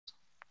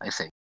I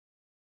think.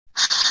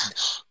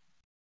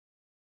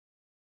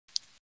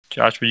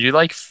 Josh, would you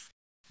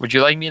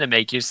like me to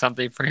make you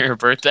something for your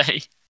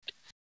birthday?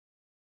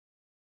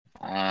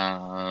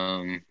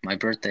 My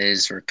birthday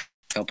is for a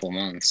couple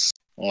months.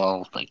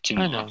 Well, like 2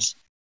 I know. months.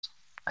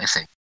 I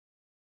think.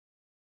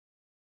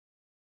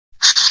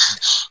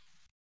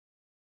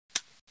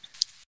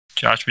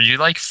 Josh, would you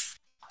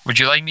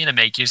like me to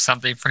make you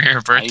something for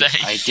your birthday?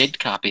 I did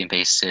copy and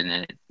paste it,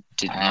 and it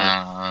didn't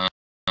work.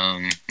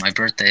 My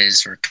birthday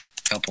is for a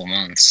couple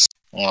months.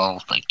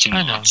 Well, like 2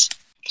 months.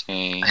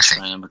 Okay,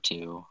 try number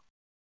 2.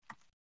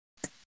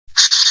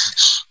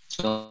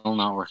 Still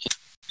not working.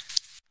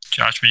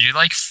 Josh, would you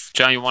like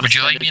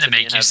me to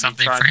make you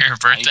something for your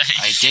birthday?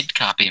 I did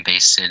copy and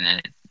paste it, and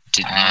it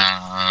didn't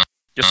work.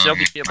 You'll still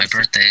be able my to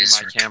birthday see is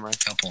my for camera. a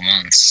couple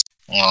months.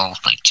 Well,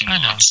 like 2 I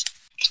know. months.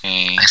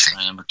 Okay,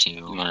 try number 2.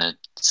 You want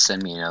to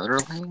send me another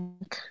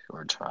link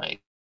or try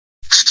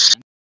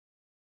again?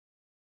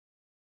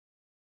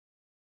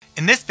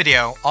 In this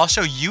video, I'll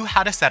show you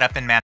how to set up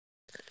and manage.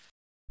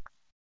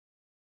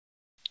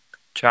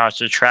 Josh,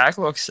 the track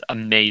looks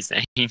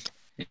amazing.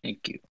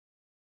 Thank you.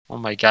 Oh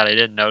my god, I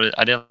didn't notice.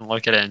 I didn't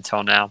look at it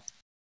until now.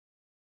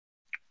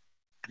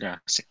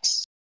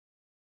 Gracias.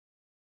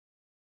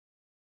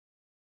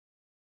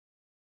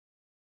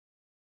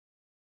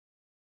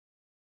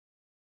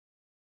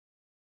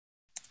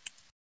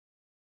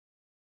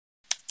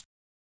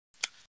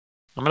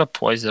 I'm gonna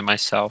poison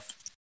myself.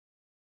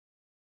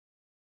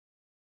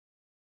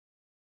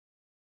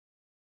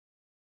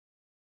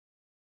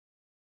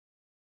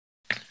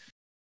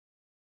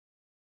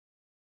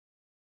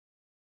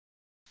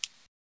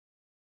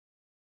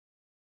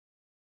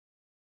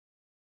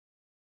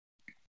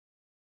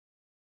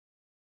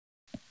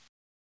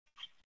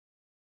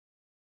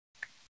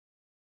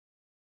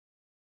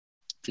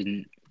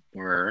 Didn't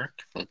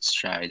work. Let's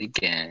try it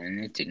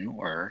again. It didn't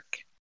work.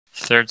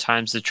 Third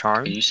time's the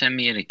charm. Can you send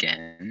me it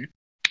again?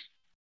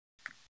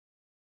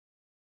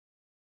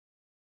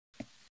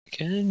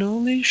 Can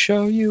only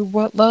show you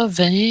what love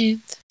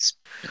ain't.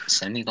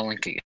 Send me the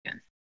link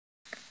again.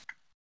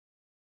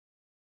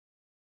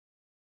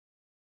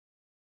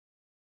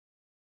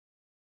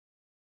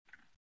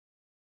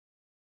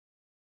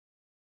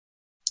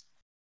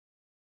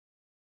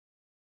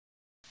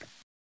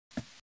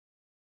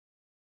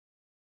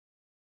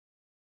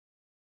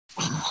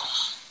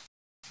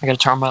 I gotta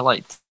turn on my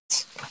lights.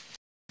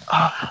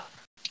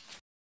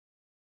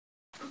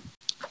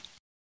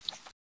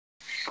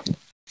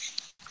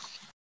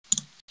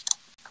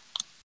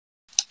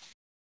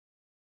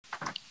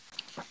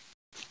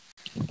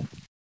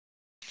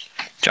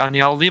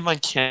 Johnny, I'll leave my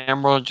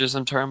camera just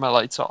I'm turning my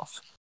lights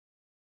off.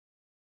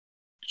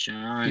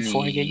 Johnny.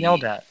 Before I get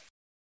yelled at.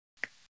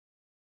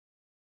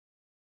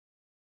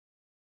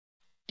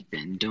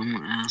 Then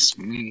don't ask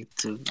me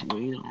to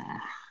wait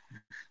on.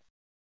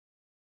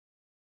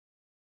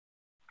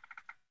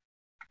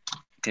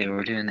 Okay,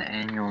 we're doing the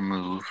annual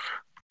move.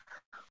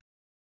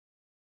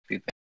 Be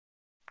back.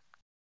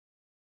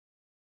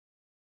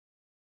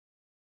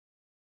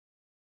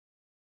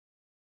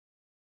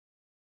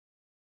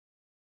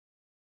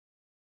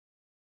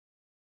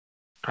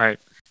 Alright.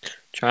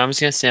 I'm just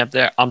gonna stand up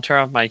there. I'm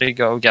turning off my to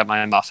go get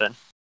my muffin.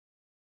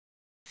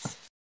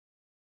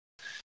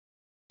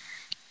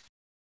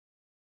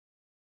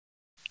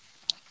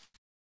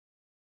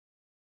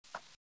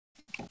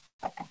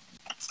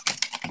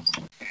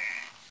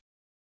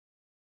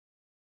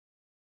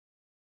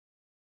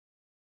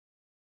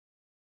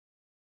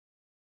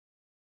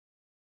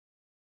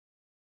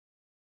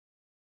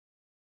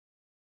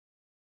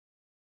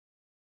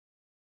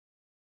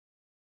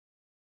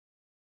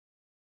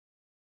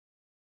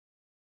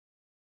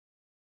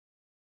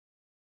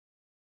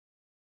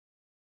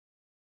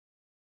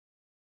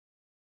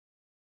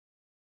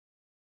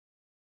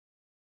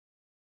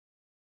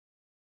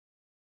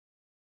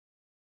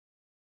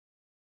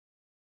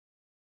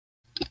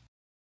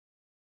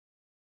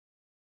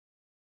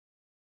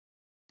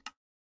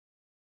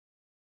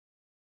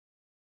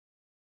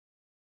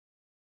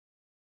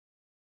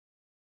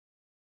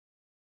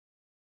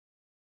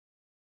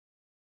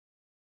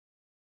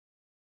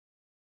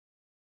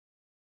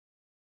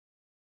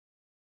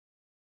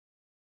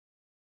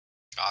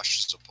 Josh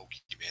is a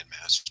Pokemon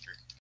master.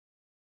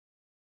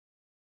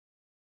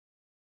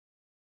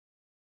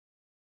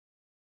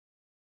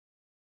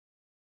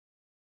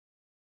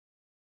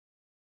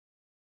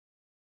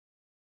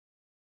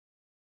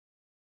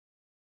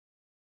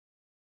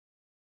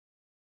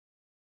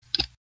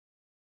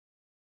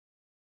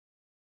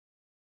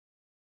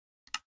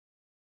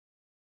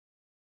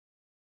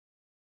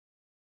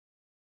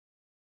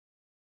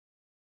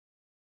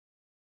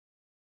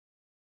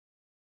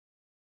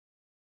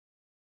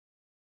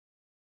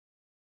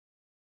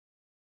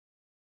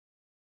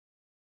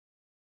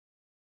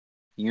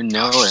 You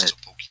know Josh it. is a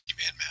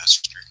Pokemon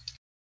master.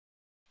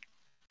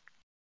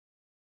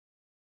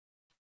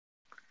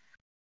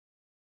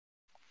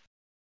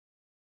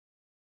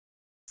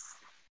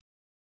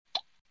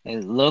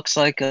 It looks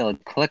like a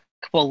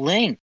clickable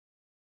link.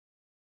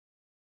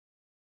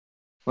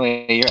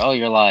 Wait,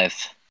 you're live.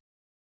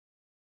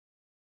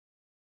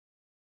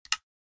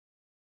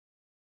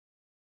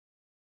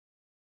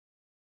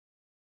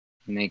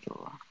 Make it.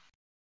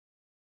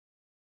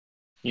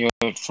 You're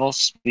at full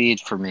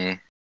speed for me.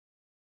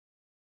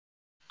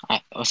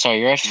 Oh, sorry,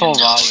 you're at full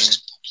volume.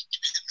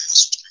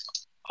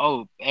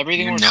 Oh,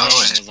 everything we're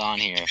saying is on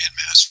here.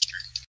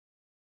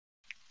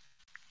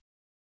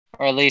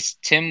 Or at least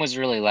Tim was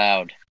really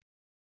loud.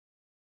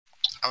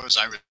 How was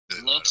I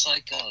really Looks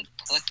like a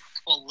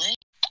clickable link.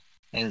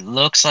 It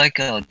looks like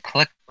a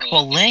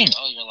clickable link.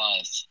 Oh, you're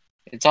live.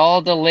 It's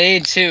all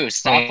delayed too.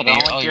 Stop it. I don't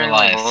want to hear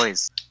my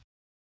voice.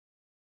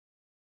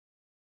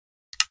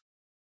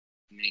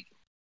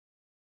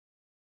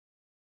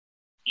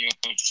 You're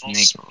at full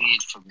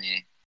speed for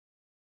me.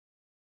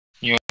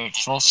 You're at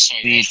full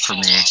speed for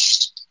me.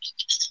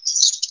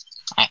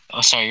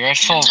 Oh, sorry, you're at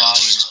full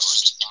volume.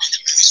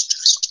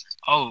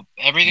 Oh,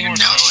 everything we're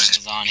saying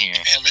is on here.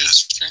 Or at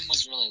least Tim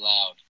was really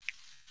loud.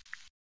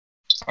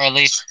 Or at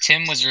least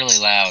Tim was really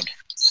loud.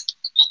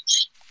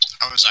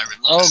 How was I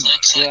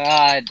really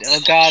God. Oh,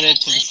 God,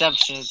 it's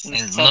Inception.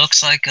 It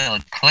looks like a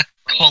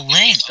clickable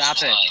link. Stop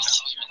it.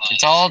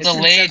 It's all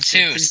delayed,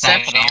 too.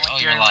 Stop it. I don't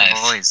want to hear my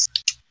voice.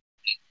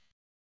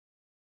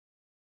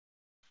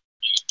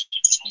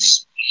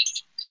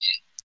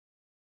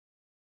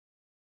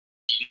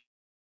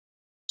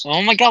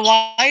 Oh my God,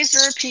 why is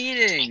it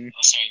repeating?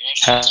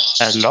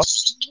 Hello?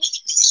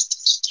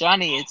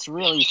 Johnny, it's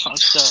really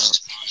fucked up.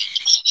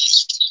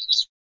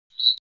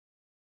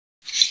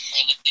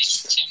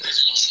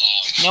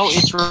 No,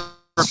 it's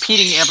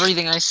repeating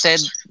everything I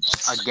said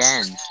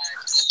again.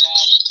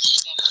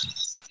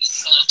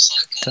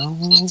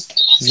 Don't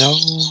know.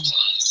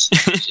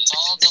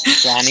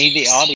 Johnny, the audio.